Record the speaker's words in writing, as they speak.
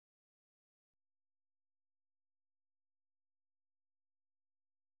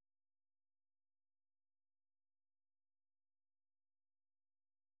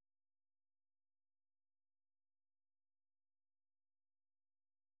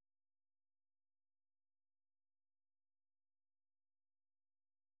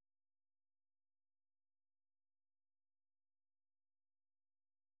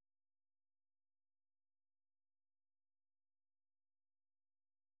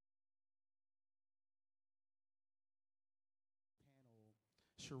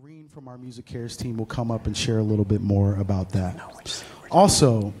Shireen from our MusiCares team will come up and share a little bit more about that.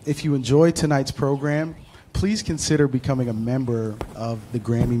 Also, if you enjoyed tonight's program, please consider becoming a member of the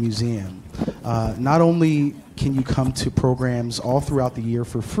Grammy Museum. Not only can you come to programs all throughout the year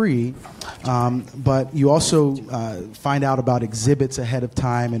for free, but you also find out about exhibits ahead of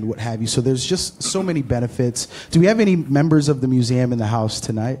time and what have you. So there's just so many benefits. Do we have any members of the museum in the house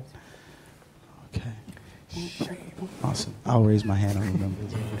tonight? Okay. Awesome. I'll raise my hand. I'll remember.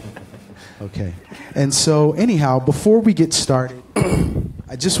 Okay. And so anyhow, before we get started,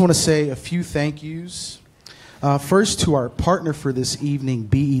 I just want to say a few thank yous. First, to our partner for this evening,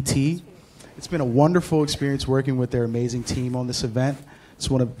 BET. It's been a wonderful experience working with their amazing team on this event. Just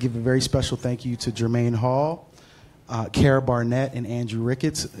want to give a very special thank you to Jermaine Hall, Kara Barnett, and Andrew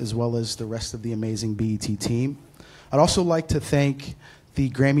Ricketts, as well as the rest of the amazing BET team. I'd also like to thank the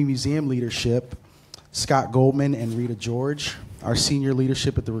Grammy Museum leadership, Scott Goldman and Rita George, our senior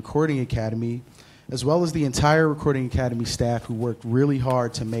leadership at the Recording Academy, as well as the entire Recording Academy staff who worked really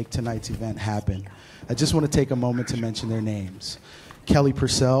hard to make tonight's event happen. I just want to take a moment to mention their names. Kelly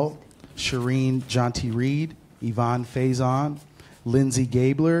Purcell, Shireen Jonty Reed, Yvonne Faison, Lindsay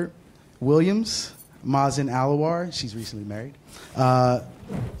Gabler Williams, Mazen Alawar, she's recently married,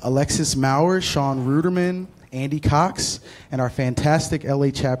 Alexis Maurer, Sean Ruderman, Andy Cox, and our fantastic LA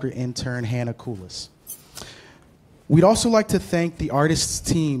chapter intern, Hannah Koulis. We'd also like to thank the artists'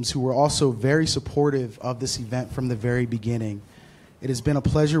 teams who were also very supportive of this event from the very beginning. It has been a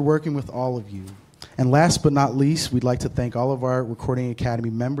pleasure working with all of you. And last but not least, we'd like to thank all of our Recording Academy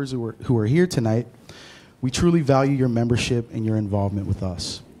members who are here tonight. We truly value your membership and your involvement with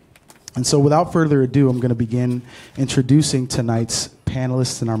us. And so without further ado, I'm going to begin introducing tonight's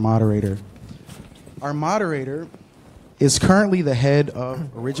panelists and our moderator. Our moderator is currently the head of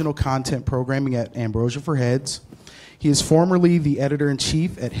original content programming at Ambrosia for Heads. He is formerly the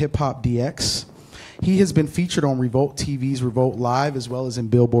editor-in-chief at Hip Hop DX. He has been featured on Revolt TV's Revolt Live as well as in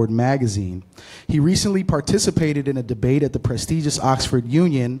Billboard magazine. He recently participated in a debate at the prestigious Oxford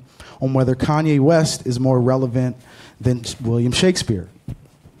Union on whether Kanye West is more relevant than William Shakespeare.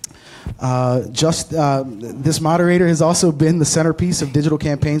 This moderator has also been the centerpiece of digital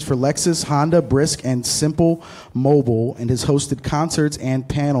campaigns for Lexus, Honda, Brisk, and Simple Mobile, and has hosted concerts and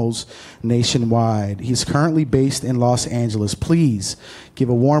panels nationwide. He's currently based in Los Angeles. Please give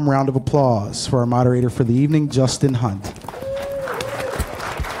a warm round of applause for our moderator for the evening, Justin Hunte.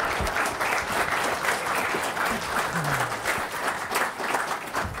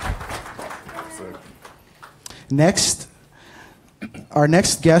 Our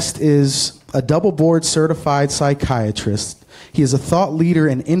next guest is a double board certified psychiatrist. He is a thought leader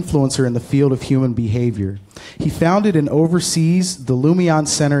and influencer in the field of human behavior. He founded and oversees the Lumion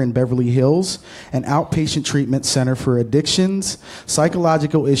Center in Beverly Hills, an outpatient treatment center for addictions,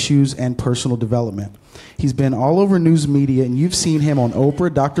 psychological issues, and personal development. He's been all over news media, and you've seen him on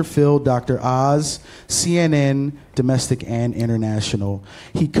Oprah, Dr. Phil, Dr. Oz, CNN, domestic and international.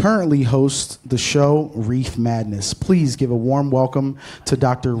 He currently hosts the show Reef Madness. Please give a warm welcome to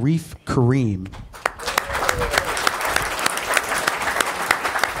Dr. Reef Karim.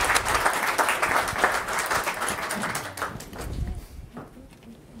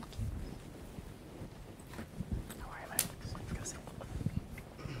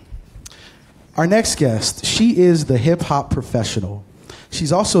 Our next guest, she is the hip hop professional.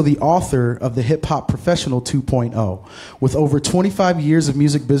 She's also the author of the Hip Hop Professional 2.0. With over 25 years of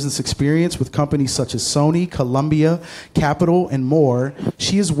music business experience with companies such as Sony, Columbia, Capitol, and more,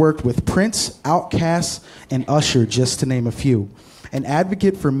 she has worked with Prince, Outkast, and Usher, just to name a few. An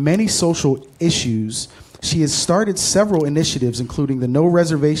advocate for many social issues, she has started several initiatives, including the No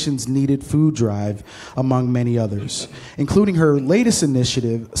Reservations Needed food drive, among many others, including her latest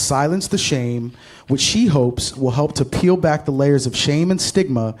initiative, Silence the Shame, which she hopes will help to peel back the layers of shame and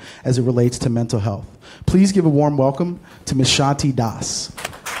stigma as it relates to mental health. Please give a warm welcome to Ms. Shanti Das.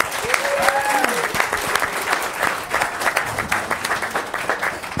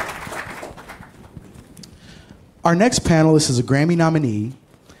 Our next panelist is a Grammy nominee,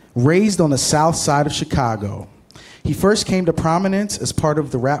 raised on the south side of Chicago. He first came to prominence as part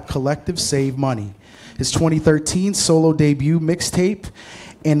of the rap collective Save Money. His 2013 solo debut mixtape,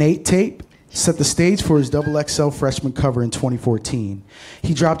 Innate Tape, set the stage for his XXL freshman cover in 2014.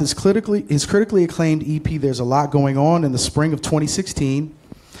 He dropped his critically acclaimed EP, There's a Lot Going On, in the spring of 2016,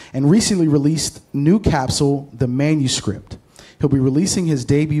 and recently released new capsule, The Manuscript. He'll be releasing his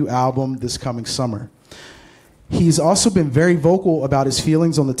debut album this coming summer. He's also been very vocal about his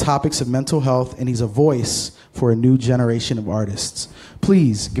feelings on the topics of mental health, and he's a voice for a new generation of artists.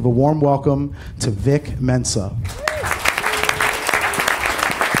 Please give a warm welcome to Vic Mensa.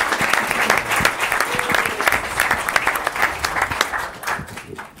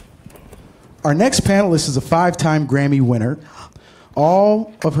 Our next panelist is a 5-time Grammy winner.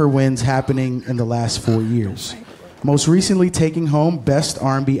 All of her wins happening in the last 4 years. Most recently taking home Best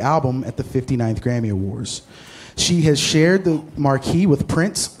R&B Album at the 59th Grammy Awards. She has shared the marquee with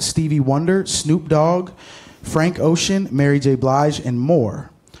Prince, Stevie Wonder, Snoop Dogg, Frank Ocean, Mary J. Blige, and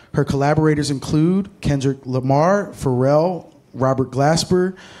more. Her collaborators include Kendrick Lamar, Pharrell, Robert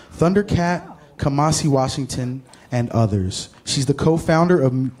Glasper, Thundercat, Kamasi Washington, and others. She's the co-founder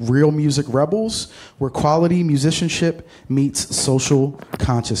of Real Music Rebels, where quality musicianship meets social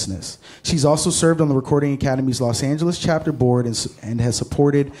consciousness. She's also served on the Recording Academy's Los Angeles chapter board and has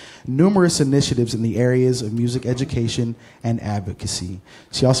supported numerous initiatives in the areas of music education and advocacy.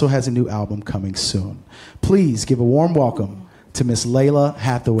 She also has a new album coming soon. Please give a warm welcome to Miss Lala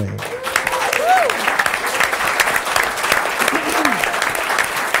Hathaway.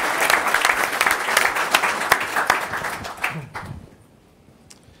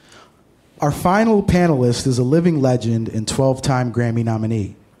 Our final panelist is a living legend and 12-time Grammy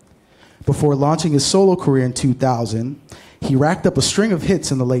nominee. Before launching his solo career in 2000, he racked up a string of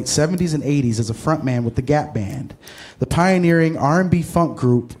hits in the late 70s and 80s as a frontman with the Gap Band. The pioneering R&B funk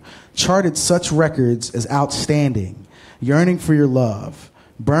group charted such records as Outstanding, Yearning for Your Love,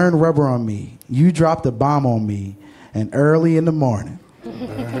 Burn Rubber on Me, You Dropped a Bomb on Me, and Early in the Morning.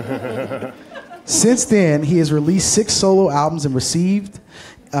 Since then, he has released 6 solo albums and received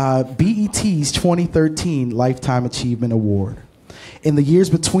BET's 2013 Lifetime Achievement Award. In the years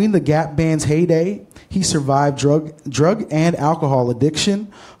between the Gap Band's heyday, he survived drug and alcohol addiction,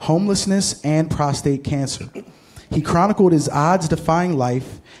 homelessness, and prostate cancer. He chronicled his odds-defying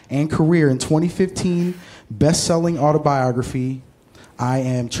life and career in 2015 best-selling autobiography, I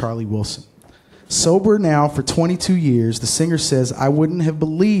Am Charlie Wilson. Sober now for 22 years, the singer says, "I wouldn't have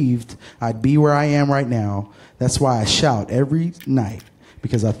believed I'd be where I am right now. That's why I shout every night,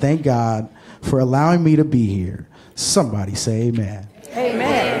 because I thank God for allowing me to be here." Somebody say amen.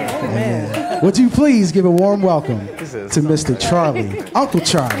 Amen. Amen. Would you please give a warm welcome to Mr. Charlie, Uncle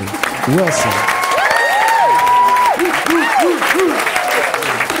Charlie Wilson.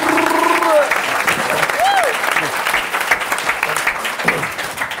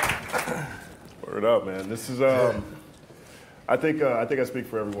 Word up, man. This is, I think I speak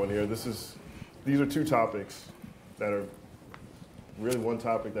for everyone here. These are 2 topics that are really one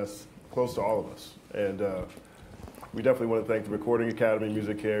topic that's close to all of us. And we definitely want to thank the Recording Academy,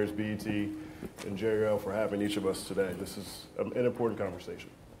 MusiCares, BET, and Jerry L for having each of us today. This is an important conversation.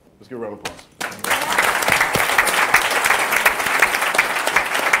 Let's give a round of applause.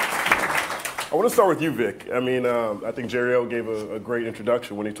 I want to start with you, Vic. I mean, I think Jerry L gave a great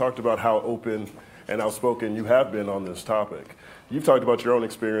introduction when he talked about how open and outspoken you have been on this topic. You've talked about your own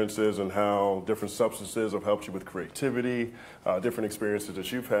experiences and how different substances have helped you with creativity, different experiences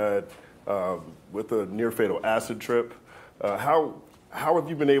that you've had with a near-fatal acid trip. How have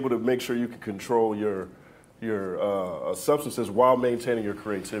you been able to make sure you can control your substances while maintaining your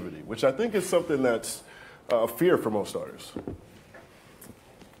creativity, which I think is something that's a fear for most artists?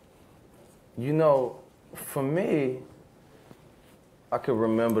 You know, for me, I could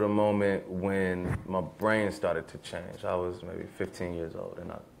remember the moment when my brain started to change. I was maybe 15 years old,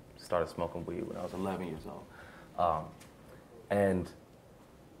 and I started smoking weed when I was 11 years old. And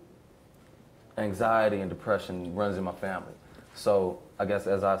anxiety and depression runs in my family. So I guess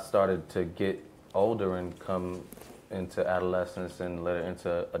as I started to get older and come into adolescence and later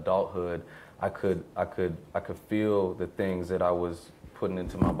into adulthood, I could feel the things that I was putting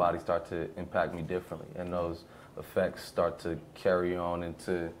into my body start to impact me differently, and those effects start to carry on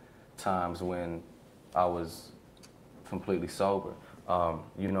into times when I was completely sober.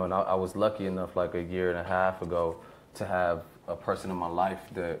 You know, and I was lucky enough, like a year and a half ago, to have a person in my life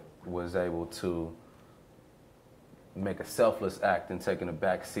that was able to make a selfless act and taking a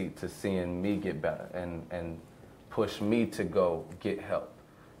back seat to seeing me get better and push me to go get help.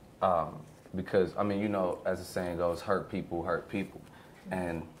 Because, I mean, you know, as the saying goes, hurt people hurt people.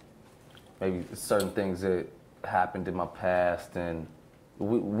 And maybe certain things that happened in my past, and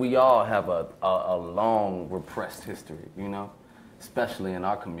we all have a long repressed history, you know, especially in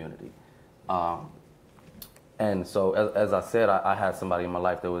our community. And so, as I said, I had somebody in my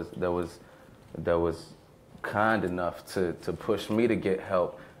life that was kind enough to push me to get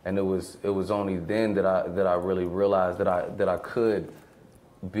help, and it was only then that I really realized that I could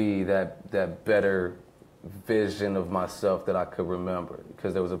be that better vision of myself that I could remember,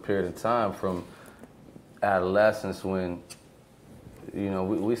 because there was a period of time from adolescence when, you know,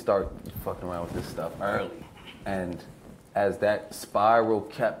 we start fucking around with this stuff early, and as that spiral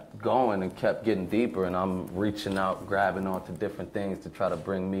kept going and kept getting deeper, and I'm reaching out, grabbing onto different things to try to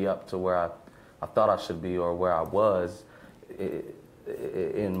bring me up to where I thought I should be or where I was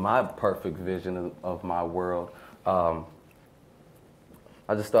in my perfect vision of my world. I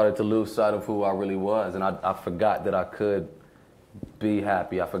just started to lose sight of who I really was, and I forgot that I could be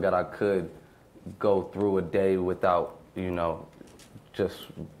happy. I forgot I could go through a day without, just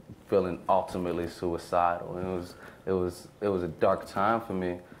feeling ultimately suicidal. And it was a dark time for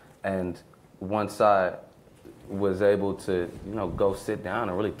me. And once I was able to, go sit down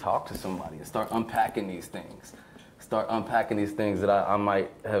and really talk to somebody and start unpacking these things that I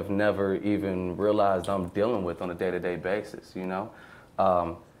might have never even realized I'm dealing with on a day-to-day basis,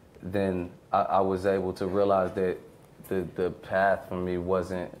 then I was able to realize that the path for me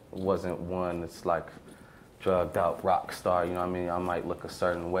wasn't one that's like drugged out rock star, I might look a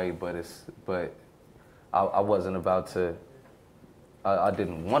certain way, but I wasn't about to, I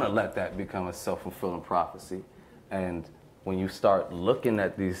didn't want to let that become a self-fulfilling prophecy. And when you start looking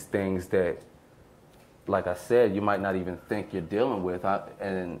at these things that, like I said, you might not even think you're dealing with,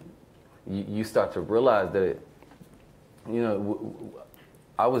 and you start to realize that,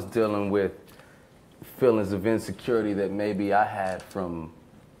 I was dealing with feelings of insecurity that maybe I had from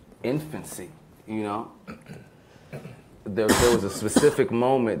infancy, There was a specific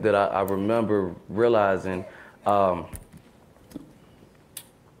moment that I remember realizing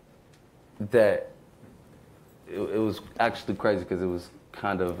that it was actually crazy because it was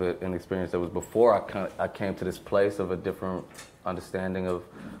kind of an experience that was before I came to this place of a different understanding of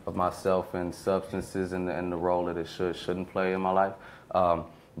myself and substances and the role that it shouldn't play in my life.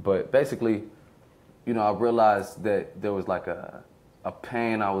 But basically, I realized that there was like a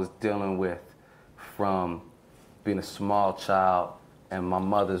pain I was dealing with from being a small child, and my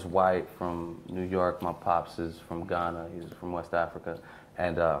mother's white from New York, my pops is from Ghana, he's from West Africa,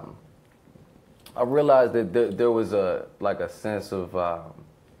 and I realized that there was a sense of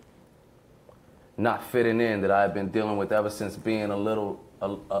not fitting in that I had been dealing with ever since being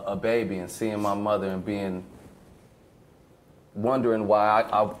a baby and seeing my mother and wondering why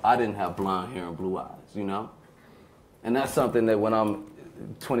I didn't have blonde hair and blue eyes, And that's something that when I'm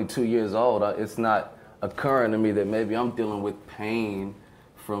 22 years old, it's not occurring to me that maybe I'm dealing with pain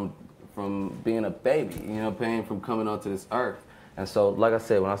from being a baby, pain from coming onto this earth. And so, like I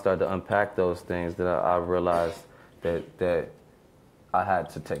said, when I started to unpack those things, that I realized that I had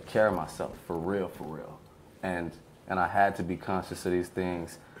to take care of myself for real, and I had to be conscious of these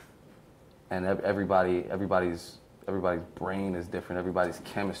things. And everybody's brain is different. Everybody's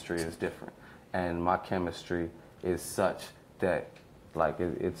chemistry is different, and my chemistry is such that I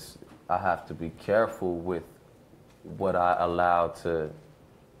have to be careful with what I allow to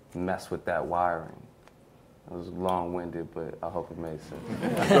mess with that wiring. It was long-winded, but I hope it made sense.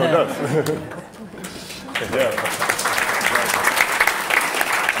 No, it does.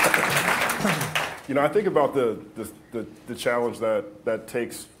 Yeah. I think about the challenge that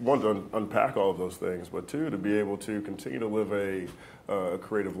takes, one, to unpack all of those things, but two, to be able to continue to live a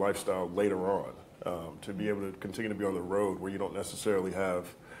creative lifestyle later on, to be able to continue to be on the road where you don't necessarily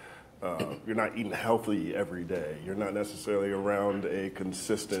have, you're not eating healthy every day. You're not necessarily around a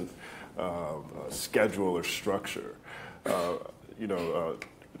consistent schedule or structure.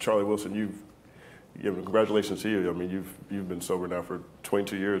 Charlie Wilson, congratulations to you. I mean, you've been sober now for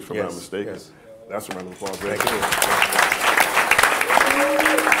 22 years, if I'm not mistaken. Yes. That's a round of applause. Thank you.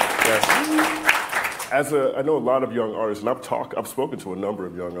 Yes. I know a lot of young artists, and I've spoken to a number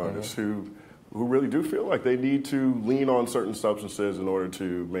of young artists who really do feel like they need to lean on certain substances in order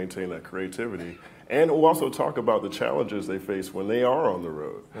to maintain that creativity. And we'll also talk about the challenges they face when they are on the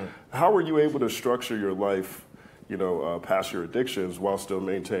road. How were you able to structure your life, past your addictions while still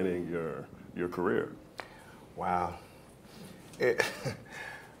maintaining your career? Wow.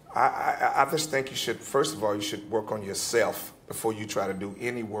 I just think first of all, you should work on yourself before you try to do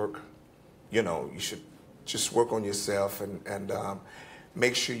any work. You should just work on yourself and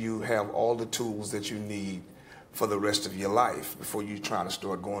make sure you have all the tools that you need for the rest of your life before you try to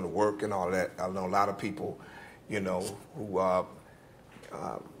start going to work and all of that. I know a lot of people, who was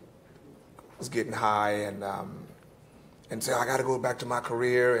getting high and say, I got to go back to my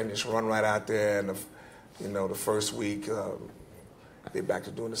career, and just run right out there, and the first week they're back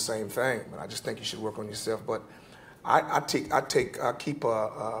to doing the same thing. But I just think you should work on yourself. But I keep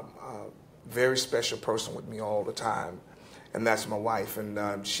a very special person with me all the time, and that's my wife,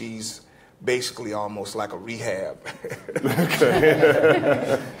 and she's basically almost like a rehab.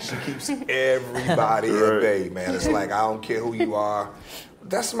 She keeps everybody at bay, man. It's like, I don't care who you are.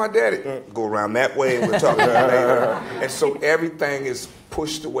 That's my daddy. Go around that way, and we'll talk about it later. And so everything is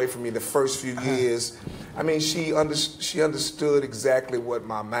pushed away from me the first few years. I mean, she understood exactly what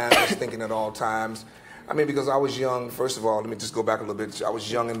my mind was thinking at all times. I mean, because I was young. First of all, let me just go back a little bit. I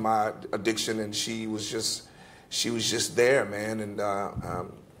was young in my addiction, and she was just there, man, and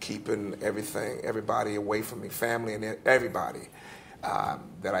keeping everybody away from me, family and everybody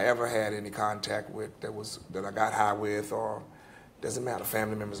that I ever had any contact with, that I got high with, or doesn't matter,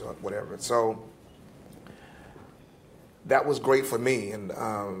 family members or whatever. So that was great for me, and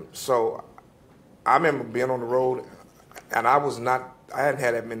so I remember being on the road, and I hadn't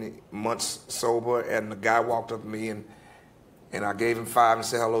had that many months sober, and the guy walked up to me, and I gave him 5 and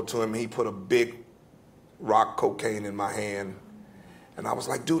said hello to him, and he put a big rock cocaine in my hand. And I was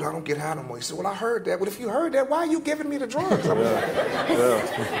like, dude, I don't get high no more. He said, well, I heard that. Well, if you heard that, why are you giving me the drugs? I was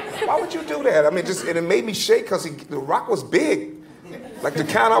like, why would you do that? I mean, and it made me shake because the rock was big, like the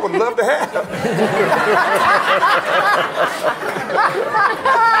kind I would love to have.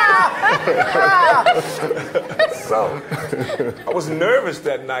 So I was nervous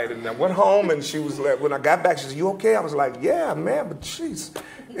that night, and I went home, and she was like, when I got back, she said, you okay? I was like, yeah, man, but jeez.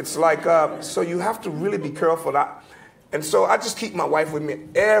 It's like, so you have to really be careful. And so I just keep my wife with me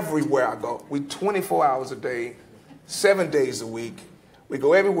everywhere I go. We 24 hours a day, 7 days a week. We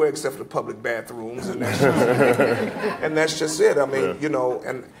go everywhere except for the public bathrooms, and that's just it. I mean, you know,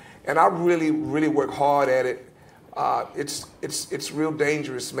 and I really, really work hard at it. It's real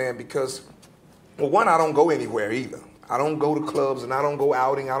dangerous, man, because, well, one, I don't go anywhere either. I don't go to clubs, and I don't go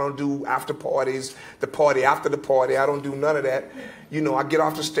outing. I don't do after parties, the party after the party. I don't do none of that. You know, I get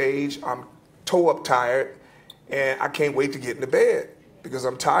off the stage, I'm toe up tired, and I can't wait to get into bed because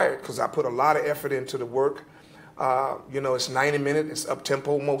I'm tired, because I put a lot of effort into the work. You know, it's 90 minutes, it's up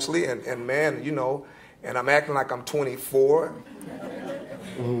tempo mostly, and man, you know, and I'm acting like I'm 24.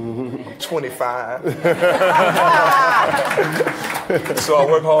 I'm 25. So I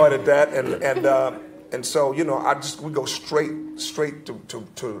work hard at that, and so, you know, we go straight to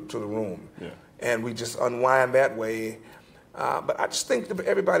the room, and we just unwind that way. But I just think that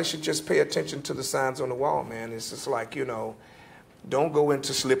everybody should just pay attention to the signs on the wall, man. It's just like, you know, don't go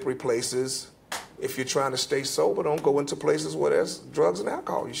into slippery places. If you're trying to stay sober, don't go into places where there's drugs and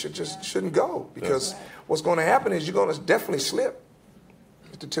alcohol. You shouldn't go, because what's going to happen is you're going to definitely slip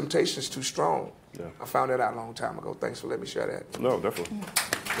if the temptation is too strong. Yeah. I found that out a long time ago. Thanks for letting me share that. No, definitely.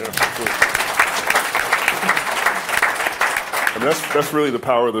 Yeah, absolutely. I mean, that's really the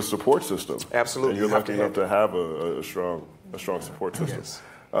power of the support system. Absolutely. And you're lucky enough to have a strong support system. Yes.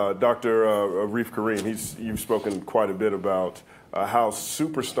 Dr. Reef Karim, you've spoken quite a bit about how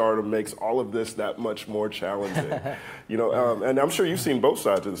superstardom makes all of this that much more challenging. You know, and I'm sure you've seen both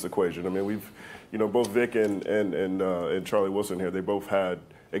sides of this equation. I mean, both Vic and Charlie Wilson here, they both had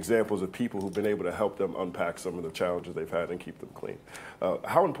examples of people who've been able to help them unpack some of the challenges they've had and keep them clean.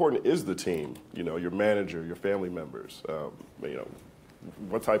 How important is the team? You know, your manager, your family members. You know,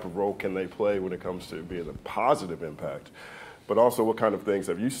 what type of role can they play when it comes to being a positive impact? But also, what kind of things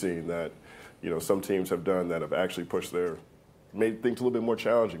have you seen that, you know, some teams have done that have actually made things a little bit more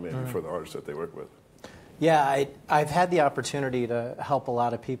challenging maybe for the artists that they work with? Yeah, I've had the opportunity to help a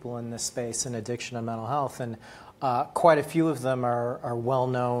lot of people in this space in addiction and mental health, and quite a few of them are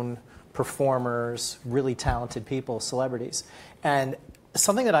well-known performers, really talented people, celebrities. And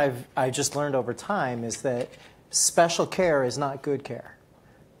something that I've just learned over time is that special care is not good care.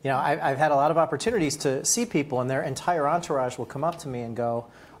 You know, I've had a lot of opportunities to see people, and their entire entourage will come up to me and go,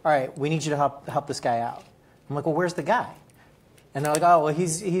 all right, we need you to help this guy out. I'm like, well, where's the guy? And they're like, oh, well,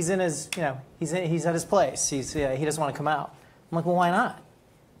 he's in his, you know, he's at his place. He doesn't want to come out. I'm like, well, why not?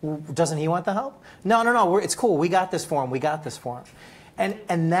 Doesn't he want the help? No, it's cool. We got this for him.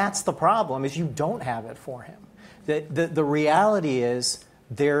 And that's the problem, is you don't have it for him. The reality is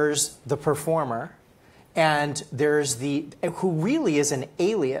there's the performer, and there's who really is an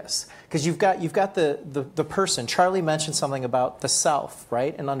alias, because you've got the person. Charlie mentioned something about the self,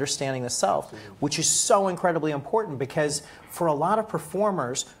 right, and understanding the self, which is so incredibly important, because for a lot of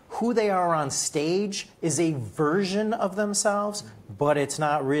performers, who they are on stage is a version of themselves, but it's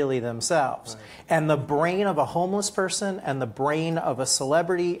not really themselves. Right. And the brain of a homeless person, and the brain of a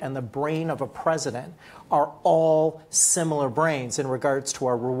celebrity, and the brain of a president are all similar brains in regards to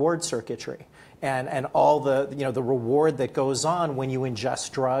our reward circuitry. And all the reward that goes on when you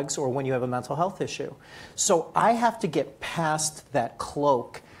ingest drugs or when you have a mental health issue. So I have to get past that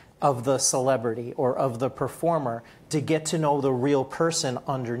cloak of the celebrity or of the performer to get to know the real person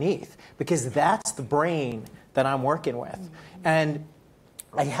underneath, because that's the brain that I'm working with. And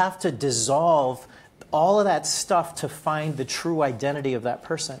I have to dissolve all of that stuff to find the true identity of that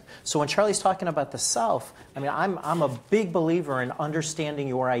person. So when Charlie's talking about the self, I mean, I'm a big believer in understanding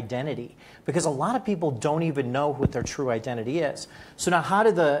your identity, because a lot of people don't even know what their true identity is. So now how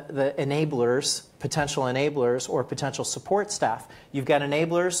do the enablers, potential enablers, or potential support staff, you've got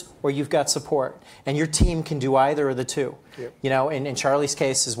enablers or you've got support, and your team can do either of the two. Yep. You know, in Charlie's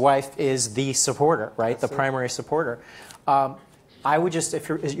case, his wife is the supporter, right? That's the primary supporter. I would just, if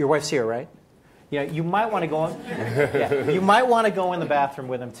your wife's here, right? Yeah, you might want to go in. Yeah, you might want to go in the bathroom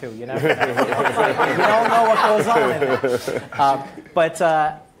with him too. You know, you don't know what goes on in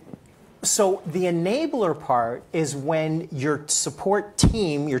there. So the enabler part is when your support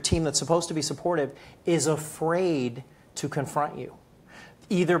team, your team that's supposed to be supportive, is afraid to confront you,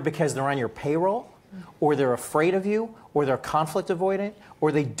 either because they're on your payroll, or they're afraid of you, or they're conflict avoidant,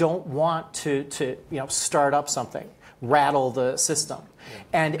 or they don't want to start up something, rattle the system.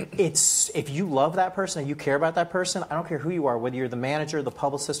 And it's, if you love that person and you care about that person, I don't care who you are, whether you're the manager, the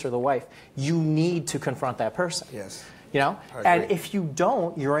publicist, or the wife, you need to confront that person. Yes. You know? And if you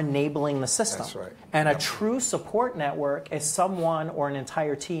don't, you're enabling the system. That's right. And a true support network is someone or an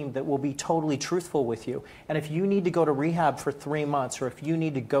entire team that will be totally truthful with you. And if you need to go to rehab for 3 months, or if you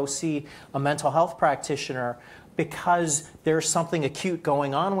need to go see a mental health practitioner because there's something acute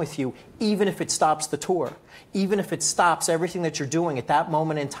going on with you, even if it stops the tour, even if it stops everything that you're doing at that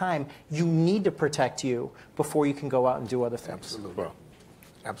moment in time, you need to protect you before you can go out and do other things. Absolutely. Wow.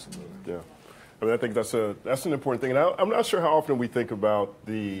 Absolutely. Yeah. I mean, I think that's an important thing. And I'm not sure how often we think about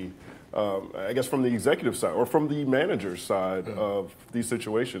the, I guess, from the executive side or from the manager's side of these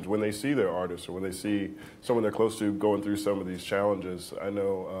situations when they see their artists or when they see someone they're close to going through some of these challenges. I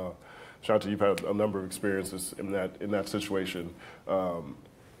know, Shanti, you've had a number of experiences in that situation.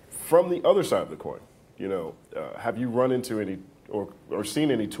 From the other side of the coin, you know, have you run into any or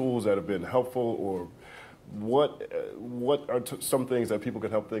seen any tools that have been helpful, or what are some things that people can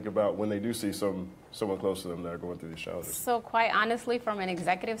help think about when they do see someone close to them that are going through these challenges? So quite honestly, from an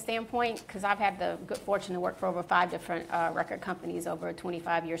executive standpoint, because I've had the good fortune to work for over 5 different record companies over a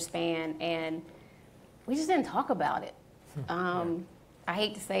 25-year span, and we just didn't talk about it. I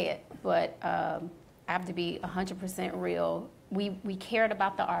hate to say it, but I have to be 100% real. We cared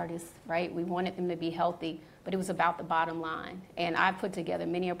about the artists, right? We wanted them to be healthy, but it was about the bottom line. And I put together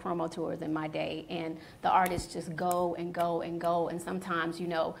many a promo tours in my day, and the artists just go and go and go. And sometimes, you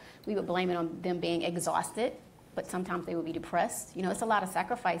know, we would blame it on them being exhausted, but sometimes they would be depressed. You know, it's a lot of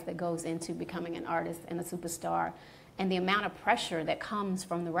sacrifice that goes into becoming an artist and a superstar. And the amount of pressure that comes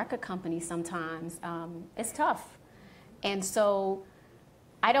from the record company sometimes, it's tough. And so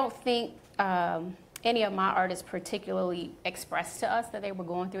I don't think any of my artists particularly expressed to us that they were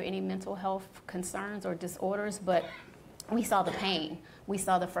going through any mental health concerns or disorders, but we saw the pain, we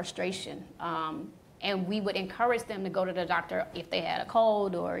saw the frustration, and we would encourage them to go to the doctor if they had a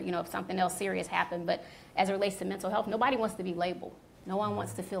cold or, you know, if something else serious happened. But as it relates to mental health, nobody wants to be labeled. No one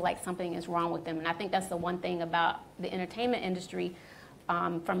wants to feel like something is wrong with them. And I think that's the one thing about the entertainment industry,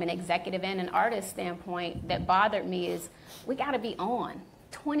 from an executive and an artist standpoint, that bothered me is we got to be on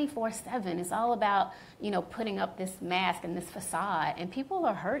 24/7. It's all about, you know, putting up this mask and this facade, and people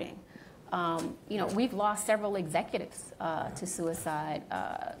are hurting. You know, we've lost several executives to suicide.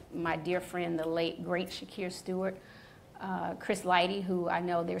 My dear friend, the late, great Shakir Stewart, Chris Lighty, who I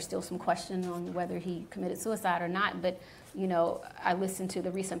know there's still some question on whether he committed suicide or not, but, you know, I listened to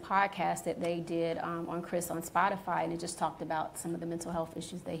the recent podcast that they did on Chris on Spotify, and it just talked about some of the mental health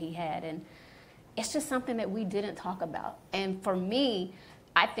issues that he had, and it's just something that we didn't talk about. And for me,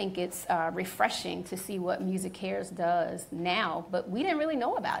 I think it's refreshing to see what MusiCares does now, but we didn't really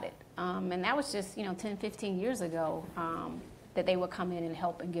know about it. And that was just, you know, 10, 15 years ago, that they would come in and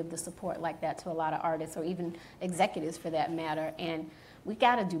help and give the support like that to a lot of artists, or even executives for that matter. And we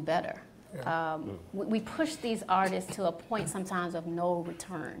got to do better. Yeah. We push these artists to a point sometimes of no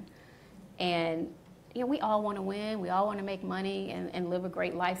return. And, you know, we all want to win, we all want to make money and live a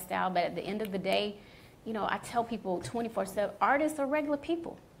great lifestyle, but at the end of the day, you know, I tell people 24/7, artists are regular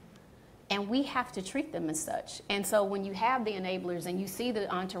people, and we have to treat them as such. And so when you have the enablers and you see the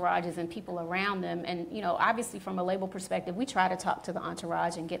entourages and people around them, and, you know, obviously from a label perspective, we try to talk to the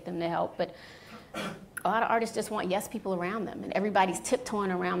entourage and get them to help, but a lot of artists just want yes people around them, and everybody's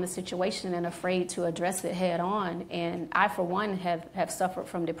tiptoeing around the situation and afraid to address it head on. And I, for one, have suffered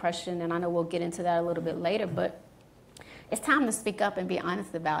from depression, and I know we'll get into that a little bit later, but it's time to speak up and be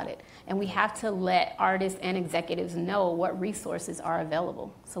honest about it. And we have to let artists and executives know what resources are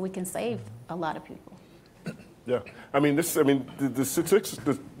available so we can save a lot of people. Yeah, I mean, the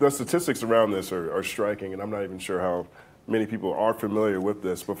statistics around this are striking, and I'm not even sure many people are familiar with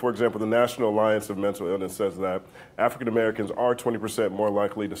this, but for example, the National Alliance of Mental Illness says that African Americans are 20% more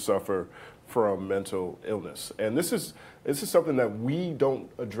likely to suffer from mental illness. And this is something that we don't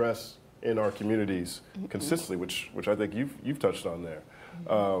address in our communities consistently, which I think you've touched on there.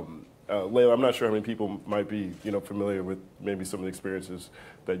 Layla, I'm not sure how many people might be familiar with maybe some of the experiences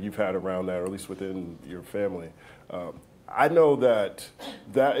that you've had around that, or at least within your family. I know that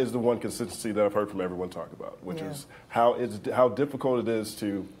is the one consistency that I've heard from everyone talk about, which is how difficult it is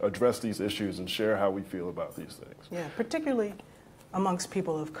to address these issues and share how we feel about these things. Yeah, particularly amongst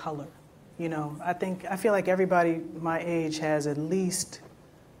people of color. I feel like everybody my age has at least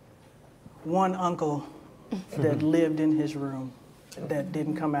one uncle that lived in his room, that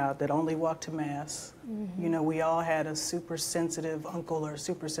didn't come out, that only walked to Mass. We all had a super sensitive uncle or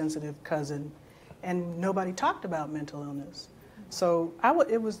super sensitive cousin, and nobody talked about mental illness. So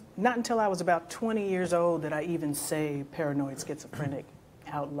it was not until I was about 20 years old that I even say paranoid schizophrenic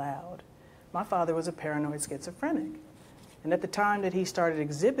out loud. My father was a paranoid schizophrenic. And at the time that he started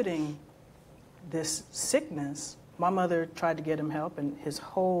exhibiting this sickness, my mother tried to get him help, and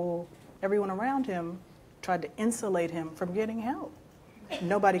everyone around him tried to insulate him from getting help.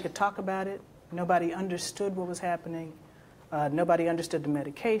 Nobody could talk about it. Nobody understood what was happening. Nobody understood the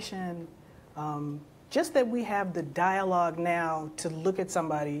medication. Just that we have the dialogue now to look at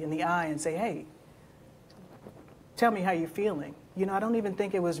somebody in the eye and say, hey, tell me how you're feeling. I don't even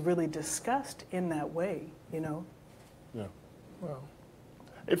think it was really discussed in that way, Yeah. Well,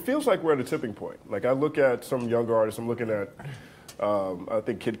 it feels like we're at a tipping point. Like, I look at some younger artists, I'm looking at, I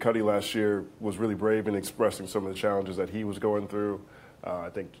think Kid Cudi last year was really brave in expressing some of the challenges that he was going through. I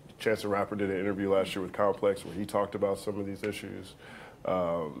think Chance the Rapper did an interview last year with Complex where he talked about some of these issues.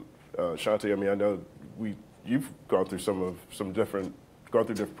 Shanti, I know you've gone through gone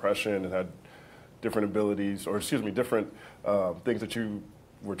through depression and had different abilities, or different things that you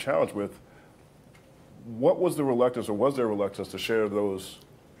were challenged with. What was the reluctance, or was there reluctance to share those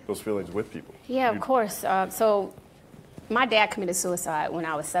feelings with people? Yeah, of course. So my dad committed suicide when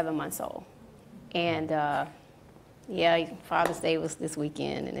I was 7 months old. And Father's Day was this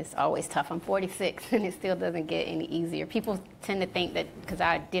weekend, and it's always tough. I'm 46, and it still doesn't get any easier. People tend to think that because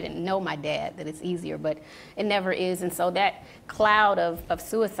I didn't know my dad that it's easier, but it never is. And so that cloud of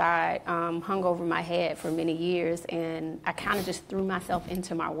suicide hung over my head for many years, and I kind of just threw myself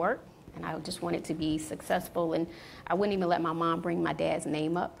into my work. And I just wanted to be successful, and I wouldn't even let my mom bring my dad's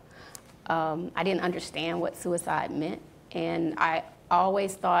name up. I didn't understand what suicide meant, and I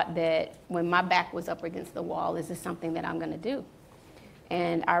always thought that when my back was up against the wall, is this something that I'm going to do?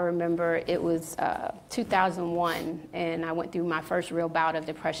 And I remember it was 2001, and I went through my first real bout of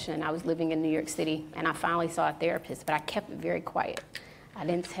depression. I was living in New York City, and I finally saw a therapist, but I kept it very quiet. I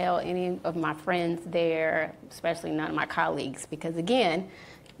didn't tell any of my friends there, especially none of my colleagues, because again,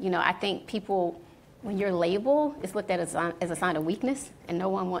 I think people, when you're labeled, it's looked at as a sign of weakness, and no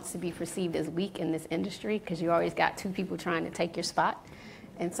one wants to be perceived as weak in this industry because you always got two people trying to take your spot.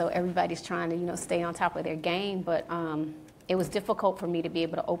 And so everybody's trying to, stay on top of their game. But it was difficult for me to be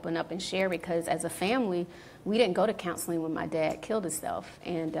able to open up and share because as a family, we didn't go to counseling when my dad killed himself.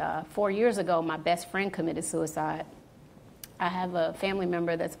 And 4 years ago, my best friend committed suicide. I have a family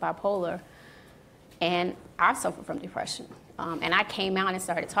member that's bipolar, and I suffer from depression. And I came out and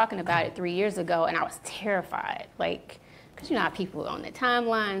started talking about it 3 years ago, and I was terrified, because you know how people on the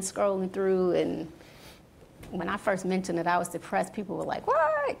timeline scrolling through, and when I first mentioned that I was depressed, people were like,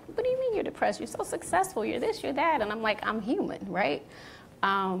 what do you mean you're depressed? You're so successful, you're this, you're that, and I'm like, I'm human, right?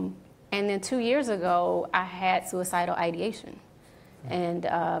 And then 2 years ago, I had suicidal ideation, and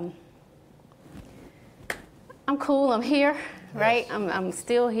I'm cool, I'm here, right? I'm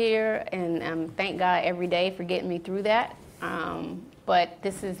still here, and thank God every day for getting me through that. But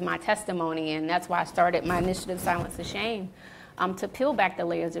this is my testimony, and that's why I started my initiative, Silence the Shame, to peel back the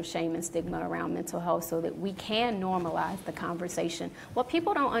layers of shame and stigma around mental health so that we can normalize the conversation. What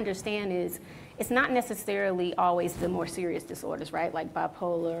people don't understand is it's not necessarily always the more serious disorders, right, like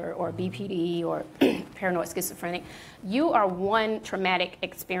bipolar or BPD or paranoid schizophrenic. You are one traumatic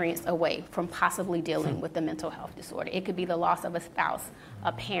experience away from possibly dealing with a mental health disorder. It could be the loss of a spouse,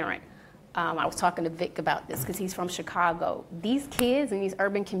 a parent. I was talking to Vic about this because he's from Chicago. These kids in these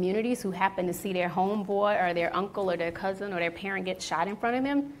urban communities who happen to see their homeboy or their uncle or their cousin or their parent get shot in front of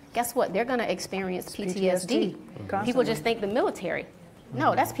them, guess what? They're going to experience PTSD. People just think the military.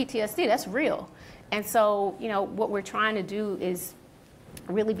 No, that's PTSD. That's real. And so, what we're trying to do is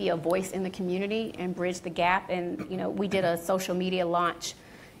really be a voice in the community and bridge the gap. And, we did a social media launch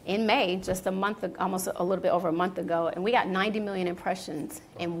in May, just a month, almost a little bit over a month ago, and we got 90 million impressions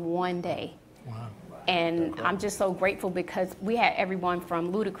in one day. Wow. And I'm just so grateful because we had everyone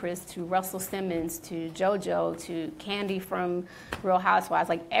from Ludacris to Russell Simmons to JoJo to Candy from Real Housewives,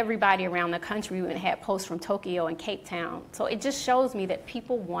 like everybody around the country. We even had posts from Tokyo and Cape Town. So it just shows me that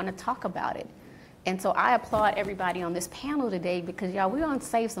people want to talk about it. And so I applaud everybody on this panel today because, y'all, we're going to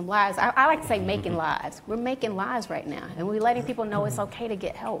save some lives. I like to say making lives. We're making lives right now. And we're letting people know it's okay to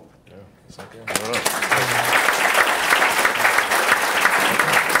get help. Yeah, it's okay.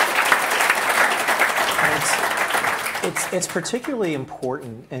 It's particularly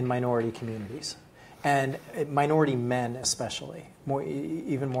important in minority communities, and minority men especially,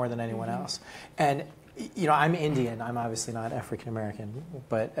 even more than anyone else. And you know, I'm Indian. I'm obviously not African American,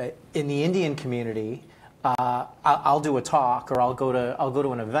 but in the Indian community, I'll do a talk or I'll go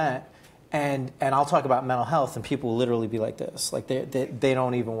to an event, and I'll talk about mental health, and people will literally be like this, like they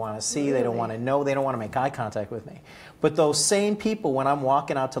don't even want to see, they don't want to know, they don't want to make eye contact with me. But those same people, when I'm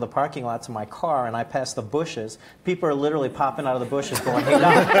walking out to the parking lot to my car and I pass the bushes, people are literally popping out of the bushes going, "Hey,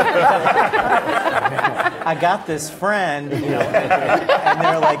 Doc, I got this friend," you know, and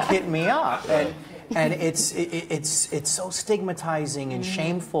they're like hitting me up, and it's so stigmatizing and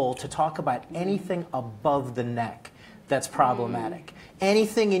shameful to talk about anything above the neck that's problematic.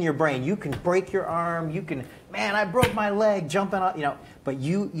 Anything in your brain, you can break your arm, you can, man, I broke my leg jumping out, you know, but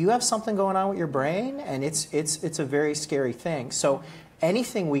you have something going on with your brain, and it's a very scary thing. So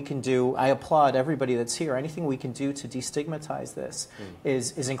anything we can do, I applaud everybody that's here, anything we can do to destigmatize this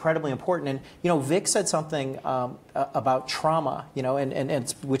is incredibly important. And, you know, Vic said something about trauma, you know,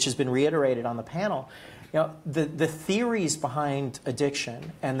 and which has been reiterated on the panel. You know, the theories behind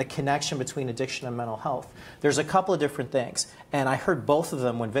addiction and the connection between addiction and mental health, there's a couple of different things. And I heard both of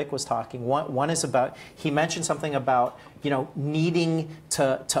them when Vic was talking. One is about, he mentioned something about, you know, needing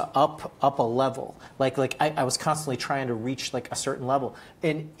to up a level. Like I was constantly trying to reach like a certain level.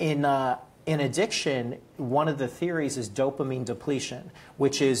 In addiction, one of the theories is dopamine depletion,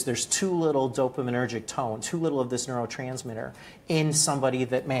 which is there's too little dopaminergic tone, too little of this neurotransmitter in somebody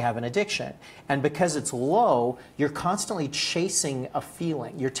that may have an addiction. And because it's low, you're constantly chasing a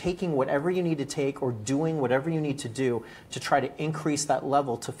feeling. You're taking whatever you need to take or doing whatever you need to do to try to increase that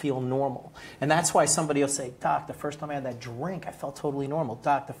level to feel normal. And that's why somebody will say, "Doc, the first time I had that drink, I felt totally normal.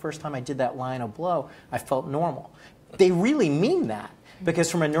 Doc, the first time I did that line of blow, I felt normal." They really mean that.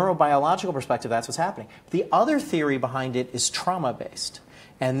 Because from a neurobiological perspective, that's what's happening. The other theory behind it is trauma-based.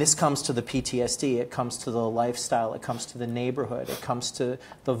 And this comes to the PTSD, it comes to the lifestyle, it comes to the neighborhood, it comes to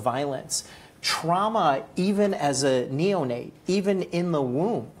the violence. Trauma, even as a neonate, even in the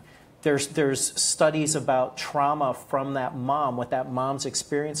womb, there's studies about trauma from that mom, what that mom's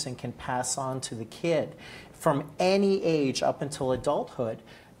experiencing can pass on to the kid. From any age up until adulthood,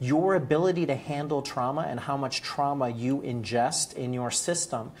 your ability to handle trauma and how much trauma you ingest in your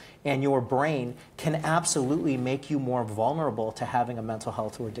system and your brain can absolutely make you more vulnerable to having a mental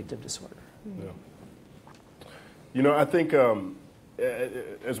health or addictive disorder. Yeah. You know, I think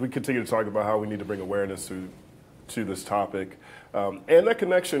as we continue to talk about how we need to bring awareness to this topic, and that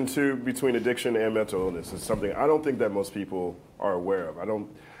connection between addiction and mental illness is something I don't think that most people are aware of.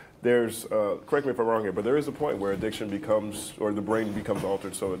 There's, correct me if I'm wrong here, but there is a point where addiction becomes, or the brain becomes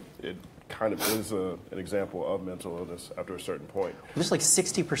altered, so it kind of is an example of mental illness after a certain point. There's like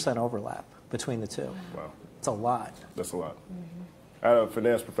 60% overlap between the two. Wow. It's a lot. That's a lot. I had a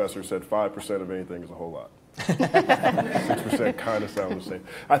finance professor who said 5% of anything is a whole lot. 6% kind of sound the same.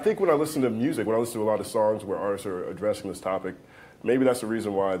 I think when I listen to music, when I listen to a lot of songs where artists are addressing this topic, maybe that's the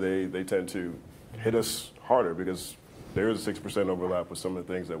reason why they tend to hit us harder, because there is a 6% overlap with some of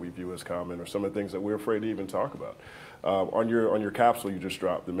the things that we view as common or some of the things that we're afraid to even talk about. On your capsule you just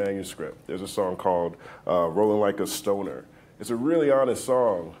dropped, the manuscript, there's a song called Rolling Like a Stoner. It's a really honest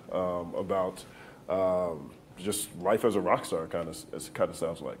song about just life as a rock star, kind of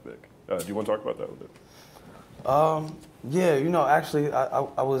sounds like, Vic. Do you want to talk about that a bit? Yeah, you know, actually, I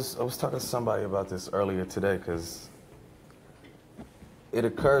was talking to somebody about this earlier today, because it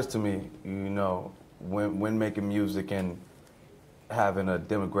occurs to me, you know, when making music and having a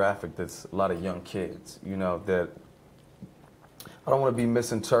demographic that's a lot of young kids, you know, that I don't want to be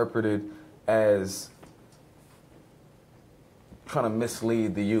misinterpreted as trying to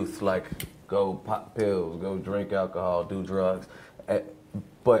mislead the youth, like go pop pills, go drink alcohol, do drugs.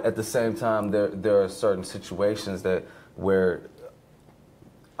 But at the same time, there are certain situations where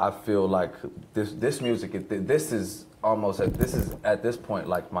I feel like this music, this is at this point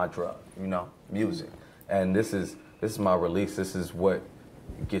like my drug, you know, music, and this is my release. This is what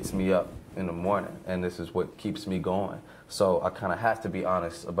gets me up in the morning, and this is what keeps me going. So I kind of have to be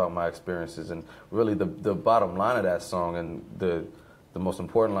honest about my experiences, and really the bottom line of that song and the most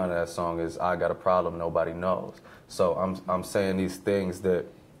important line of that song is, I got a problem nobody knows. So I'm saying these things that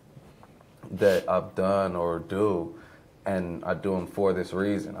I've done or do, and I do them for this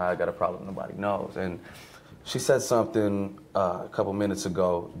reason. I got a problem nobody knows. And she said something a couple minutes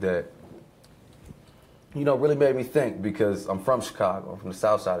ago that, you know, really made me think, because I'm from Chicago. I'm from the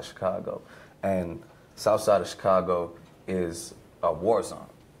south side of Chicago. And south side of Chicago is a war zone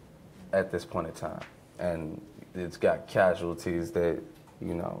at this point in time. And it's got casualties that,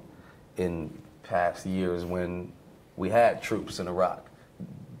 you know, in past years when we had troops in Iraq,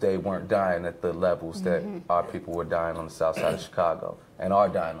 they weren't dying at the levels that our people were dying on the south side of Chicago, and are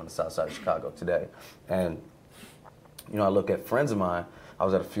dying on the south side of Chicago today. And, you know, I look at friends of mine. I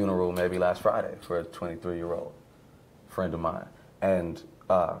was at a funeral maybe last Friday for a 23-year-old friend of mine. And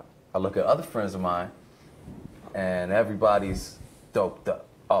I look at other friends of mine, and everybody's doped up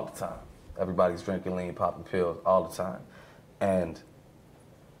all the time. Everybody's drinking lean, popping pills all the time. And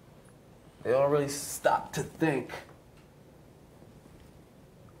they don't really stop to think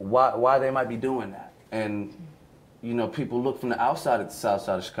why they might be doing that. And, you know, people look from the outside at the south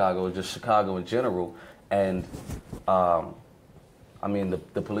side of Chicago, or just Chicago in general, and I mean,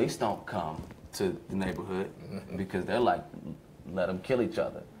 the police don't come to the neighborhood because they're like, let them kill each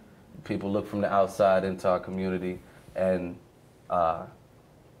other. People look from the outside into our community, and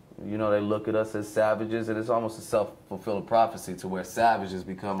you know, they look at us as savages, and it's almost a self-fulfilling prophecy to where savages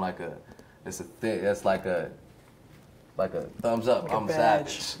become like it's a thing. That's like a thumbs up. Like I'm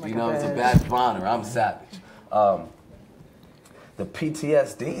badge. savage. Like you know, a it's a badge. badge of honor. I'm savage. The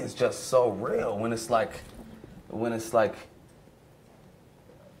PTSD is just so real when it's like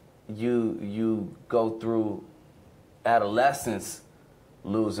you go through adolescence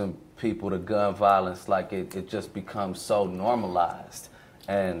losing people to gun violence, like it just becomes so normalized.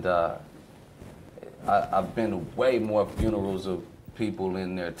 And I've been to way more funerals of people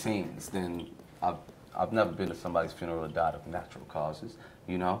in their teens than I've never been to somebody's funeral that died of natural causes,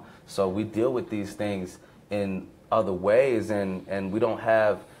 you know? So we deal with these things in other ways, and we don't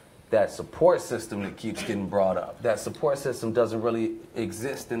have that support system that keeps getting brought up. That support system doesn't really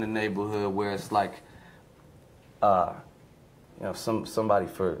exist in the neighborhood, where it's like, you know, somebody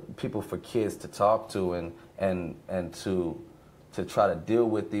for kids to talk to and to try to deal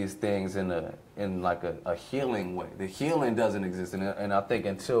with these things in like a healing way. The healing doesn't exist, and I think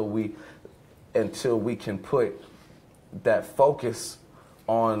until we can put that focus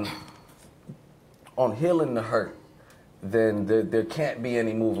on healing the hurt, then there can't be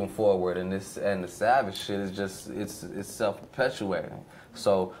any moving forward. And the savage shit is just it's self-perpetuating.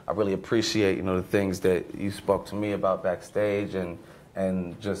 So I really appreciate, you know, the things that you spoke to me about backstage,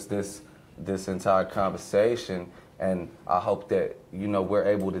 and just this entire conversation. And I hope that, you know, we're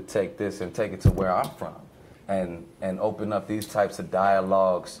able to take this and take it to where I'm from, and open up these types of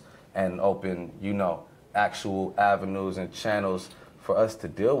dialogues, and open, you know, actual avenues and channels for us to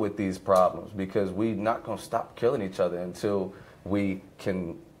deal with these problems, because we're not going to stop killing each other until we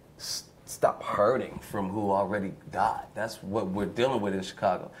can stop hurting from who already died. That's what we're dealing with in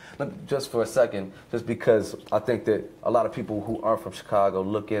Chicago. Just for a second, just because I think that a lot of people who aren't from Chicago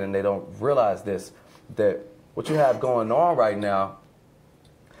look in and they don't realize this, that what you have going on right now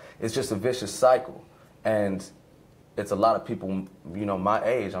is just a vicious cycle. And it's a lot of people, you know, my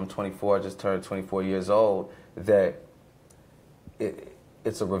age, I'm 24, I just turned 24 years old, that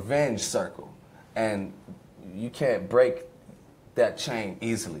it's a revenge circle. And you can't break that chain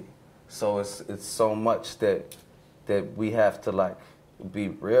easily. So it's so much that we have to, like, be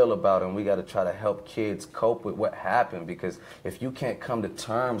real about, and we got to try to help kids cope with what happened, because if you can't come to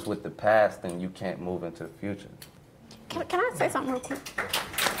terms with the past, then you can't move into the future. Can I say something real quick?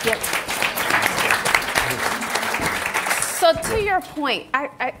 Yep. So to your point,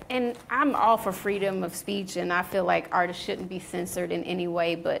 and I'm all for freedom of speech, and I feel like artists shouldn't be censored in any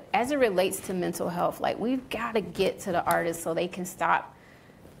way, but as it relates to mental health, like, we've got to get to the artists so they can stop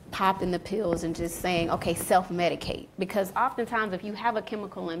popping the pills and just saying, okay, self-medicate. Because oftentimes if you have a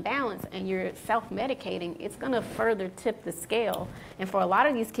chemical imbalance and you're self-medicating, it's going to further tip the scale. And for a lot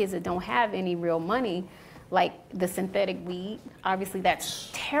of these kids that don't have any real money, like the synthetic weed, obviously that's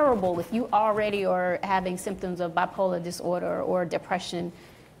terrible. If you already are having symptoms of bipolar disorder or depression,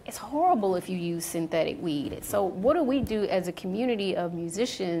 it's horrible if you use synthetic weed. So what do we do as a community of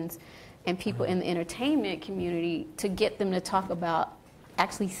musicians and people in the entertainment community to get them to talk about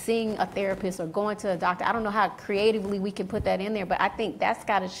actually seeing a therapist or going to a doctor? I don't know how creatively we can put that in there, but I think that's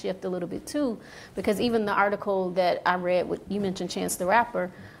got to shift a little bit too, because even the article that I read, you mentioned Chance the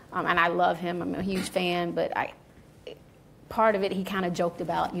Rapper, and I love him, I'm a huge fan, but part of it he kind of joked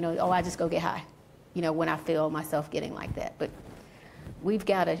about, you know, oh, I just go get high, you know, when I feel myself getting like that. But we've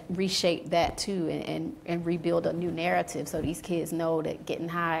got to reshape that too and rebuild a new narrative so these kids know that getting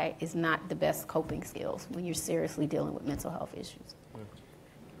high is not the best coping skills when you're seriously dealing with mental health issues.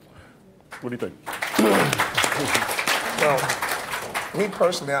 What do you think? Well, me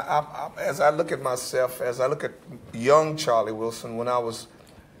personally, as I look at myself, as I look at young Charlie Wilson when I was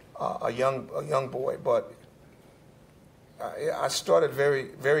a young boy, but I started very,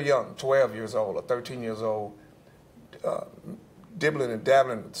 very young, 12 years old or 13 years old, dibbling and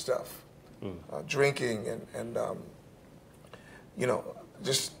dabbling with stuff, drinking and you know,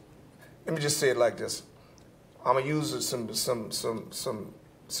 just let me just say it like this. I'm gonna use some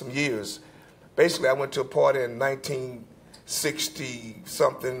years. Basically, I went to a party in 1960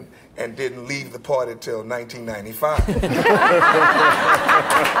 something and didn't leave the party till 1995.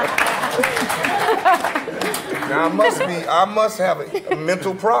 Now I must have a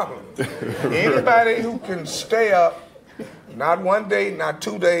mental problem. Anybody who can stay up, not 1 day, not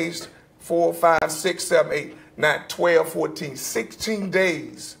 2 days, 4, 5, 6, 7, 8, not 12, 14, 16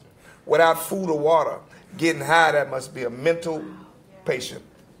 days without food or water, getting high, that must be a mental patient.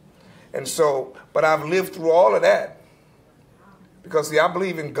 And so, but I've lived through all of that because, see, I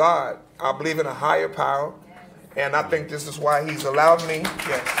believe in God. I believe in a higher power, and I think this is why He's allowed me.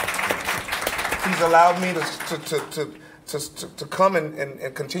 Yes, He's allowed me to come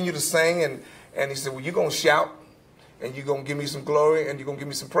and continue to sing. And He said, "Well, you're gonna shout, and you're gonna give me some glory, and you're gonna give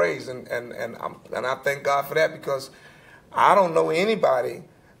me some praise." And I thank God for that because I don't know anybody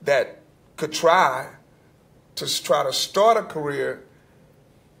that could try to start a career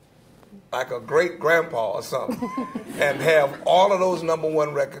like a great grandpa or something, and have all of those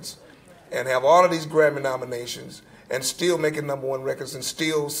 #1 records, and have all of these Grammy nominations, and still making #1 records, and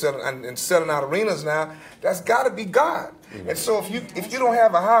still selling out arenas now. That's got to be God. And so if you don't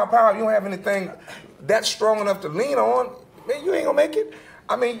have a higher power, you don't have anything that strong enough to lean on, man, you ain't gonna make it.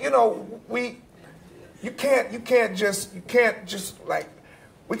 I mean, you know, you can't just like,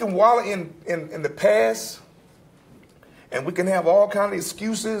 we can wallow in the past, and we can have all kind of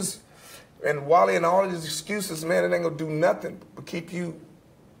excuses. And Wally and all of these excuses, man, it ain't gonna do nothing but keep you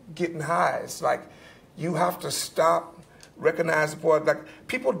getting high. It's like you have to stop, recognize the point. Like,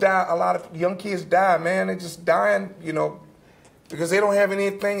 people die, a lot of young kids die, man. They're just dying, you know, because they don't have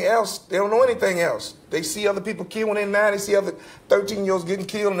anything else. They don't know anything else. They see other people kill when they're 9. They see other 13-year-olds getting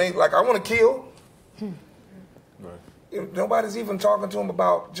killed, and they like, I want to kill. Right. Nobody's even talking to them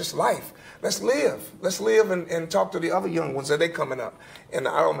about just life. Let's live. Let's live and talk to the other young ones that they coming up. And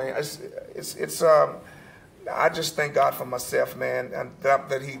I don't, man, I just thank God for myself, man, and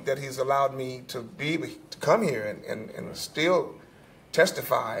that He's allowed me to come here and still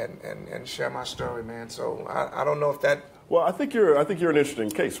testify and share my story, man. So I don't know if that. Well, I think you're an interesting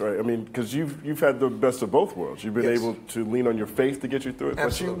case, right? I mean, because you've had the best of both worlds. You've been able to lean on your faith to get you through it,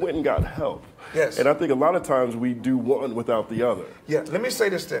 Absolutely. But you went and got help. Yes. And I think a lot of times we do one without the other. Yeah. Let me say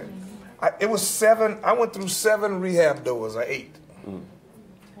this thing. It was 7. I went through 7 rehab doors, or 8.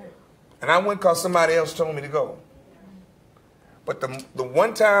 And I went because somebody else told me to go. But the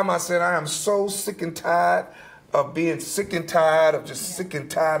one time I said, I am so sick and tired of being sick and tired of just sick and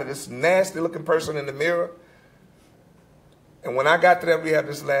tired of this nasty looking person in the mirror. And when I got to that rehab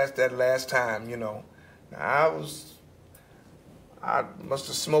that last time, you know, I must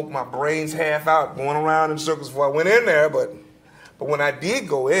have smoked my brains half out going around in circles before I went in there. But when I did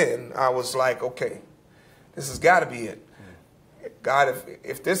go in, I was like, okay, this has got to be it. God,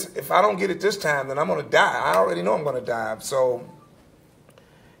 if I don't get it this time, then I'm going to die. I already know I'm going to die. So,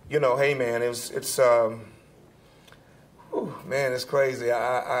 you know, hey, man, man, it's crazy.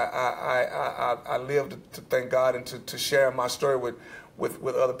 I live to thank God and to share my story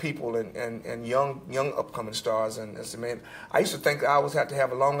with other people and young upcoming stars. And I said, man, I used to think I always had to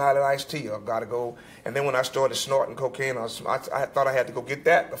have a Long Island iced tea or got to go. And then when I started snorting cocaine, I thought I had to go get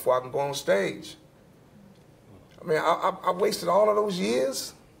that before I can go on stage. I mean, I wasted all of those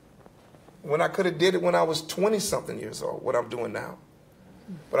years when I could have did it when I was 20-something years old, what I'm doing now.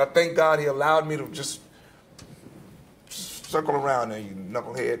 But I thank God He allowed me to just circle around there, you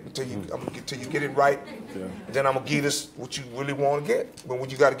knucklehead, until you get it right. Yeah. And then I'm going to give this what you really want to get,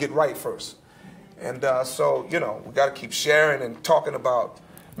 but you got to get right first. And so, you know, we got to keep sharing and talking about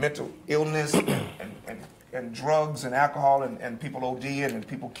mental illness and drugs and alcohol and people ODing and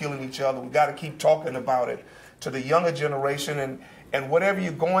people killing each other. We got to keep talking about it to the younger generation, and whatever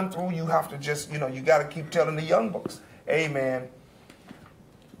you're going through, you have to just, you know, you got to keep telling the young bucks, hey, man,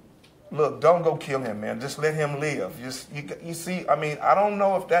 look, don't go kill him, man. Just let him live. You see, I mean, I don't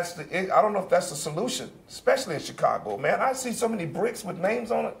know if that's the solution, especially in Chicago, man. I see so many bricks with names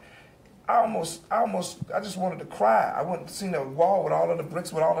on it. I just wanted to cry. I went and seen the wall with all of the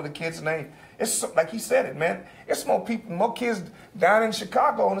bricks with all of the kids' names. It's so, like he said it, man. It's more people, more kids down in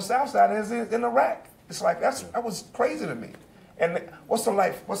Chicago on the South Side as in Iraq. It's like that was crazy to me. And what's the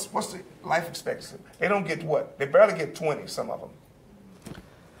life expectancy? They don't get what? They barely get 20. Some of them.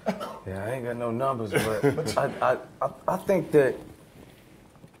 Yeah, I ain't got no numbers, but I think that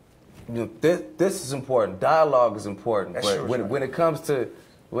this is important. Dialogue is important, That's but sure when it comes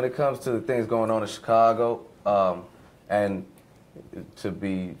to the things going on in Chicago, and to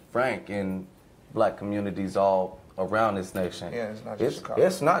be frank, in black communities all around this nation,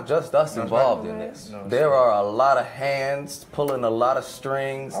 it's not just us involved in this. No, there are a lot of hands pulling a lot of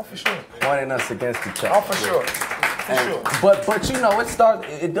strings, for sure, pointing us against each other. Oh, for sure. But you know,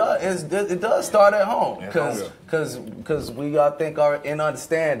 it does start at home, because we I think are in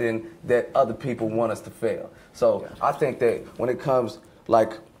understanding that other people want us to fail. So I think that when it comes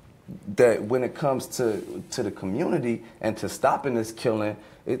to the community and to stopping this killing,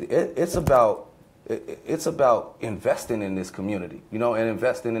 it's about investing in this community, you know, and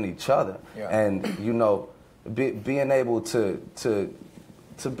investing in each other, and you know, being able to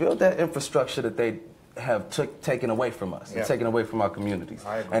build that infrastructure that they have taken away from us, and taken away from our communities.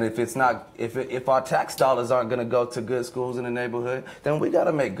 And if our tax dollars aren't going to go to good schools in the neighborhood, then we got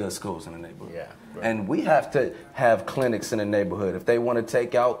to make good schools in the neighborhood. And we have to have clinics in the neighborhood. If they want to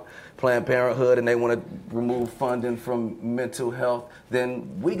take out Planned Parenthood and they want to remove funding from mental health,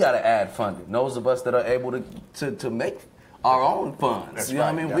 then we got to add funding. Those of us that are able to make our own funds, you know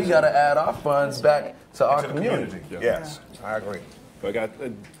what I mean? We got to add our funds back to our community. Yes, I agree. I got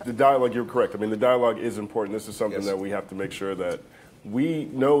the dialogue. You're correct. I mean, the dialogue is important. This is something that we have to make sure that we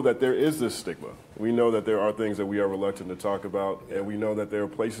know that there is this stigma. We know that there are things that we are reluctant to talk about, and we know that there are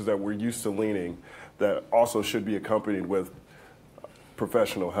places that we're used to leaning that also should be accompanied with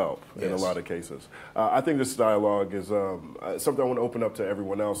professional help in a lot of cases. I think this dialogue is something I want to open up to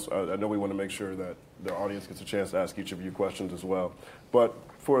everyone else. I know we want to make sure that the audience gets a chance to ask each of you questions as well. But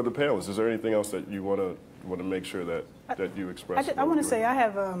for the panelists, is there anything else that you want to make sure that you express? I want to say I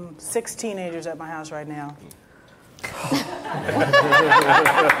have 6 teenagers at my house right now.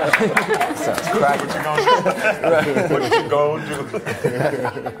 What you gonna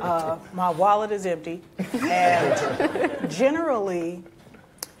do? My wallet is empty, and generally,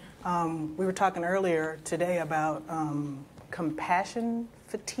 we were talking earlier today about compassion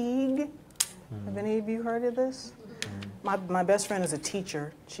fatigue. Have any of you heard of this? My best friend is a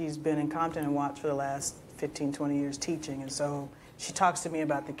teacher. She's been in Compton and Watts for the last 15, 20 years teaching, and so she talks to me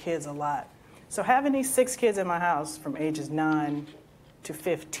about the kids a lot. So having these 6 kids in my house from ages 9 to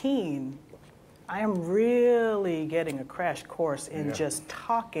 15, I am really getting a crash course in just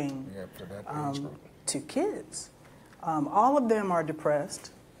talking to kids. All of them are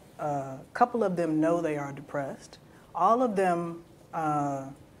depressed. A couple of them know they are depressed. All of them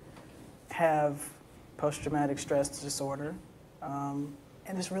have post-traumatic stress disorder, and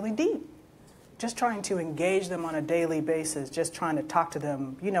it's really deep. Just trying to engage them on a daily basis, just trying to talk to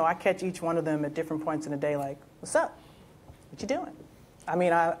them. You know, I catch each one of them at different points in the day like, what's up? What you doing? I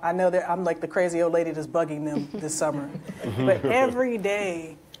mean, I know that I'm like the crazy old lady that's bugging them this summer. But every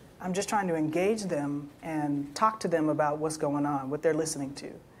day, I'm just trying to engage them and talk to them about what's going on, what they're listening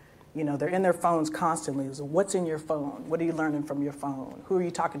to. You know, they're in their phones constantly. So what's in your phone? What are you learning from your phone? Who are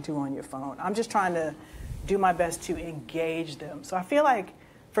you talking to on your phone? I'm just trying to do my best to engage them. So I feel like,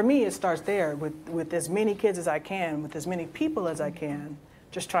 for me, it starts there with as many kids as I can, with as many people as I can,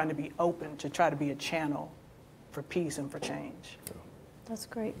 just trying to be open, to try to be a channel for peace and for change. That's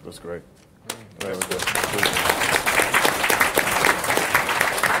great. That's great.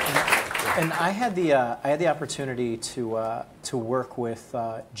 And I had the opportunity to work with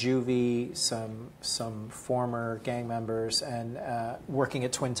Juvie, some former gang members, and working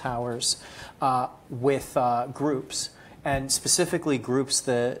at Twin Towers with groups. And specifically groups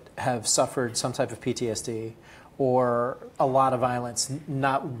that have suffered some type of PTSD or a lot of violence,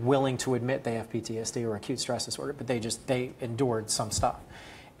 not willing to admit they have PTSD or acute stress disorder, but they endured some stuff.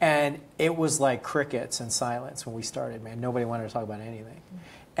 And it was like crickets and silence when we started, man. Nobody wanted to talk about anything.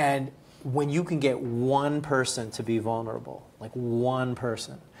 And when you can get one person to be vulnerable, like one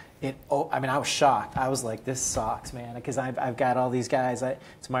person, I mean, I was shocked. I was like, this sucks, man, because I've got all these guys.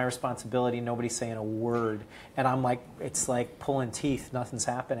 It's my responsibility. Nobody's saying a word. And I'm like, it's like pulling teeth. Nothing's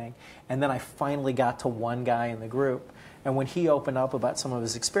happening. And then I finally got to one guy in the group. And when he opened up about some of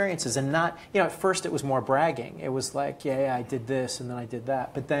his experiences, and not, you know, at first it was more bragging. It was like, yeah, I did this, and then I did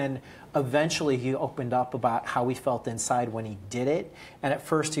that. But then eventually he opened up about how he felt inside when he did it. And at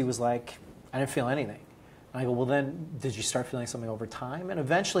first he was like, I didn't feel anything. And I go, well, then did you start feeling something over time? And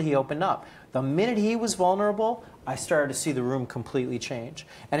eventually he opened up. The minute he was vulnerable, I started to see the room completely change.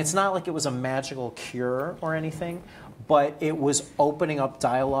 And it's not like it was a magical cure or anything, but it was opening up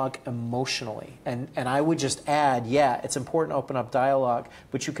dialogue emotionally. And I would just add, yeah, it's important to open up dialogue,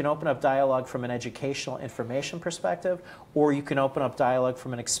 but you can open up dialogue from an educational information perspective, or you can open up dialogue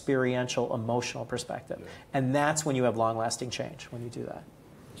from an experiential emotional perspective. Yeah. And that's when you have long-lasting change, when you do that.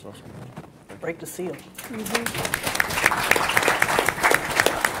 That's awesome. Break the seal. Mm-hmm.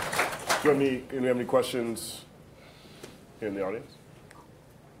 Do you have any questions in the audience?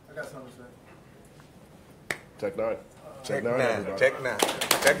 I got something to say. Tech 9. Tech 9, everybody. Tech 9.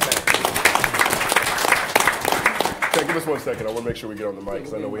 Tech 9. Tech, give us 1 second. I want to make sure we get on the mic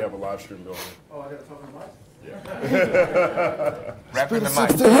because I know we have a live stream going. Oh, I got to talk on the mic? Yeah. Rapping the mic.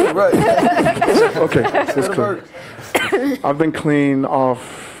 Right. Okay, it's clear. I've been clean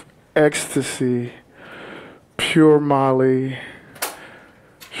off ecstasy, pure Molly,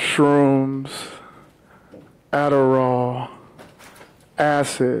 shrooms, Adderall,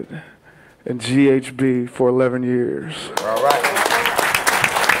 acid, and GHB for 11 years. All right.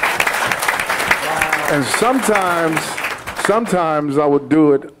 And sometimes I would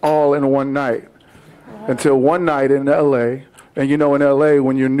do it all in one night. Until one night in LA, and you know in LA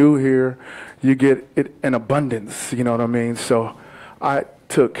when you're new here, you get it in abundance, you know what I mean? So I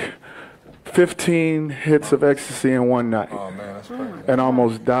took 15 hits of ecstasy in one night. Oh man, that's crazy. And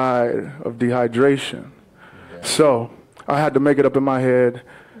almost died of dehydration. Yeah. So I had to make it up in my head,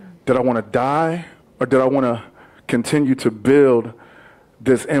 did I want to die or did I want to continue to build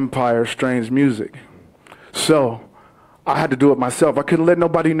this empire, Strange Music? So I had to do it myself. I couldn't let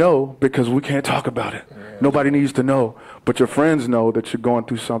nobody know because we can't talk about it. Yeah. Nobody needs to know, but your friends know that you're going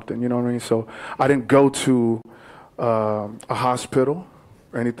through something, you know what I mean? So I didn't go to a hospital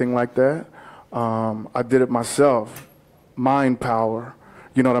or anything like that. I did it myself, mind power,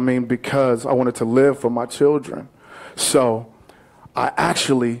 you know what I mean? Because I wanted to live for my children. So I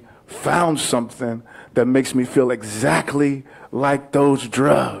actually found something that makes me feel exactly like those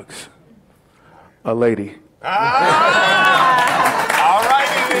drugs. A lady. All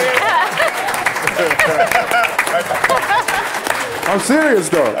righty then. I'm serious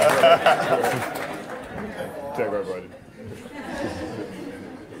though. Take right, buddy.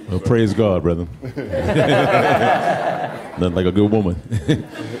 Well, praise God, brother. Nothing like a good woman.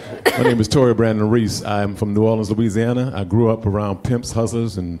 My name is Tory Brandon Reese. I'm from New Orleans, Louisiana. I grew up around pimps,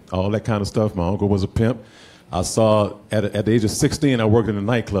 hustlers, and all that kind of stuff. My uncle was a pimp. I saw, at the age of 16, I worked in a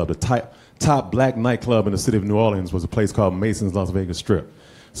nightclub. The top black nightclub in the city of New Orleans was a place called Mason's Las Vegas Strip.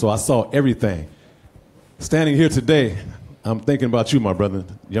 So I saw everything. Standing here today, I'm thinking about you, my brother,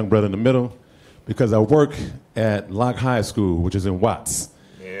 young brother in the middle, because I work at Locke High School, which is in Watts.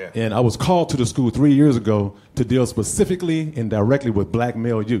 Yeah. And I was called to the school 3 years ago to deal specifically and directly with black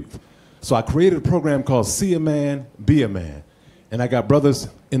male youth. So I created a program called See a Man, Be a Man. And I got brothers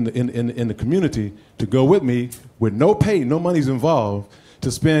in the community to go with me with no pay, no money's involved,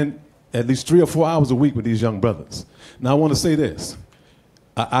 to spend at least 3 or 4 hours a week with these young brothers. Now I want to say this.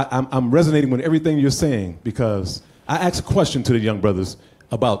 I'm resonating with everything you're saying because I asked a question to the young brothers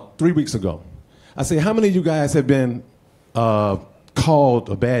about 3 weeks ago. I say, how many of you guys have been called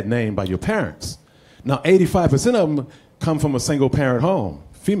a bad name by your parents? Now 85% of them come from a single parent home,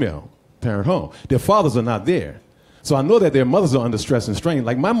 female parent home. Their fathers are not there. So I know that their mothers are under stress and strain,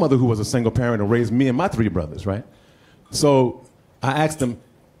 like my mother who was a single parent and raised me and my 3 brothers, right? So I asked them,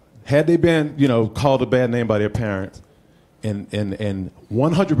 had they been, called a bad name by their parents, and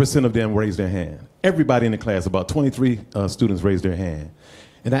 100% of them raised their hand. Everybody in the class, about 23 students raised their hand.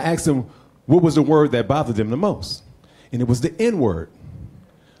 And I asked them, what was the word that bothered them the most? And it was the N-word.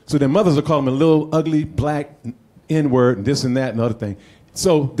 So their mothers are calling them a little ugly, black N-word and this and that and other thing.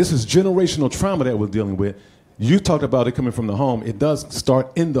 So this is generational trauma that we're dealing with. You talked about it coming from the home. It does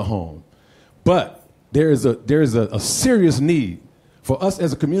start in the home. But there is a serious need for us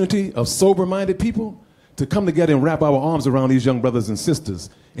as a community of sober-minded people to come together and wrap our arms around these young brothers and sisters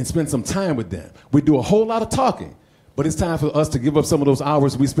and spend some time with them. We do a whole lot of talking, but it's time for us to give up some of those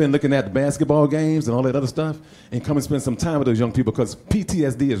hours we spend looking at the basketball games and all that other stuff and come and spend some time with those young people because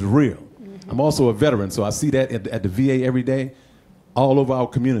PTSD is real. Mm-hmm. I'm also a veteran, so I see that at the VA every day, all over our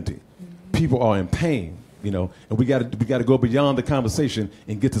community. Mm-hmm. People are in pain, and we got to go beyond the conversation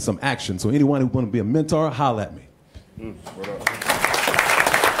and get to some action. So anyone who want to be a mentor, holler at me. What up?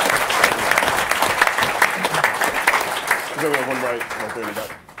 One right there in the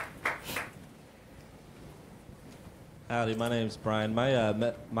back. Howdy, my name's Brian.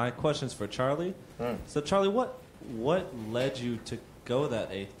 My question's for Charlie. So Charlie, what led you to go that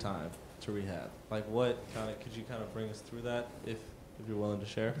 8th time? to rehab? Like, what could you kind of bring us through that, if you're willing to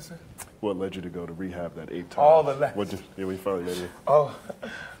share? What led you to go to rehab that 8 times? All the last. We finally made it. Oh,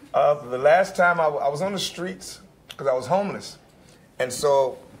 the last time I was on the streets because I was homeless, and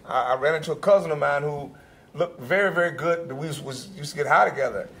so I ran into a cousin of mine who looked very, very good. We used to get high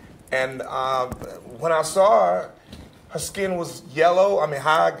together, and when I saw her skin was yellow. I mean,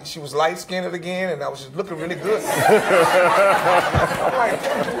 she was light-skinned again, and I was just looking really good. I'm like,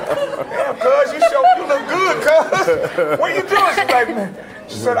 damn, cuz, you look good, cuz. What are you doing? She's like, man.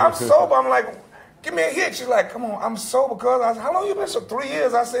 She said, I'm sober. I'm like, give me a hit. She's like, come on, I'm sober, cuz. I said, how long you been sober? 3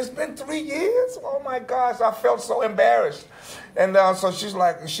 years. I said, it's been 3 years? Oh, my gosh. I felt so embarrassed. And so she's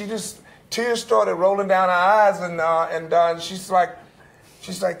like, tears started rolling down her eyes, and she's like,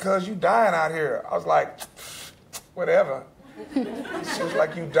 cuz, you dying out here. I was like, whatever. She was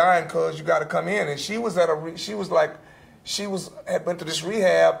like, you dying, cuz, you got to come in. And she had been to this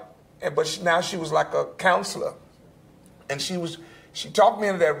rehab, but now she was like a counselor. And she talked me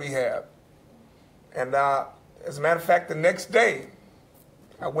into that rehab. And as a matter of fact, the next day,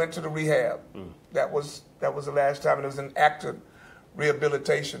 I went to the rehab. That was the last time. And it was an active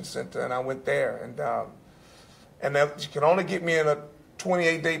rehabilitation center, and I went there. And she could only get me in a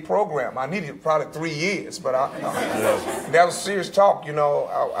 28-day program. I needed probably 3 years, but that was serious talk. You know,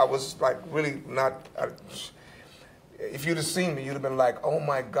 I was like really not. If you'd have seen me, you'd have been like, "Oh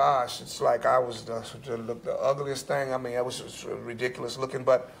my gosh!" It's like I was the ugliest thing. I mean, I was just ridiculous looking.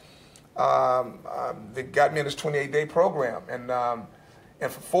 But they got me in this 28-day program, and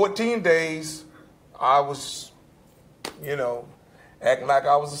for 14 days, I was, acting like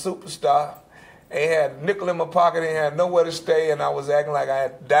I was a superstar. Ain't had a nickel in my pocket, ain't had nowhere to stay, and I was acting like I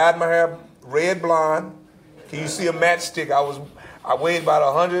had dyed my hair red blonde. Can you see a matchstick? I weighed about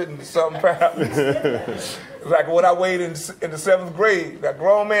 100 and something pounds. Like what I weighed in the 7th grade. That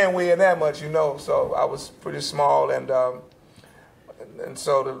grown man weighing that much, So I was pretty small, and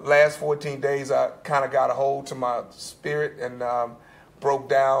so the last 14 days I kind of got a hold to my spirit and broke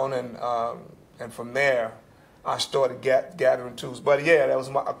down, and from there I started gathering tools. But yeah, that was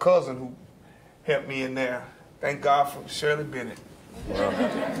a cousin who helped me in there. Thank God for Shirley Bennett. Wow.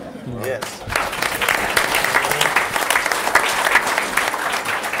 Yes.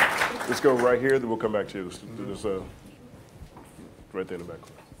 Let's go right here, then we'll come back to you. This, right there in the back.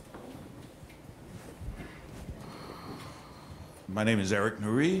 My name is Eric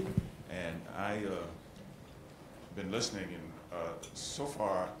Nuri, and I've been listening, and so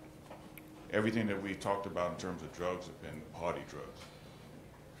far, everything that we talked about in terms of drugs have been party drugs.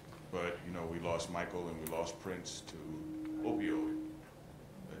 But, we lost Michael and we lost Prince to opioid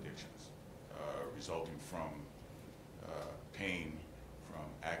addictions, resulting from pain from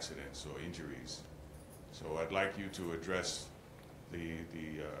accidents or injuries. So I'd like you to address the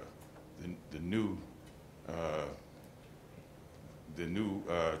new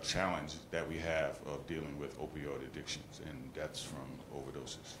challenge that we have of dealing with opioid addictions and deaths from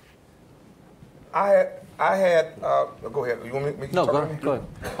overdoses. I had go ahead. You want me to No, talk? go ahead.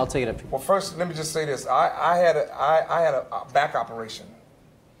 I'll take it up. Well, first, let me just say this. I had a back operation.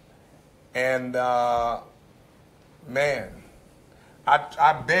 And, man,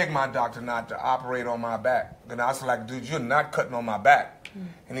 I begged my doctor not to operate on my back. And I was like, dude, you're not cutting on my back.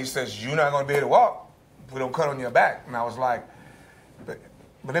 And he says, you're not going to be able to walk if we don't cut on your back. And I was like,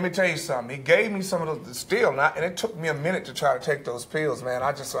 but let me tell you something. He gave me some of those still, and it took me a minute to try to take those pills, man.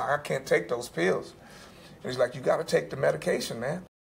 I can't take those pills. And he's like, you got to take the medication, man.